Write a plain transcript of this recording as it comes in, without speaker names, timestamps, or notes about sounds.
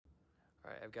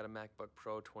All right, I've got a MacBook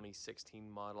Pro 2016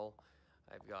 model.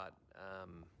 I've got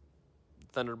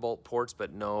Thunderbolt ports,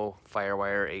 but no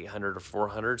Firewire 800 or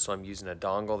 400, so I'm using a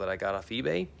dongle that I got off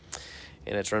eBay,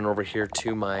 and it's run over here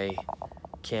to my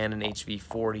Canon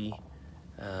HV40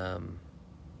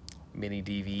 mini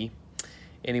DV.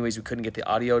 Anyways, we couldn't get the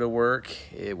audio to work.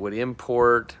 It would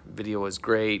import, video was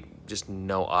great, just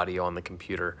no audio on the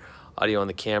computer. Audio on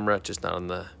the camera, just not on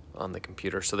the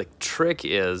computer. So the trick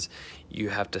is you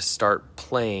have to start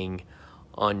playing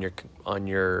on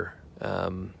your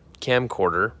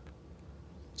camcorder.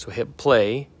 So hit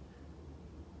play.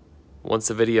 Once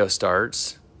the video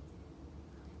starts,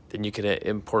 then you can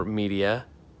import media.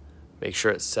 Make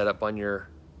sure it's set up on your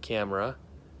camera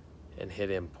and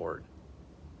hit import.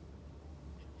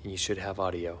 And you should have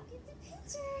audio.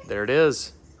 There it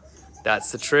is.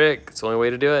 That's the trick. It's the only way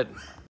to do it.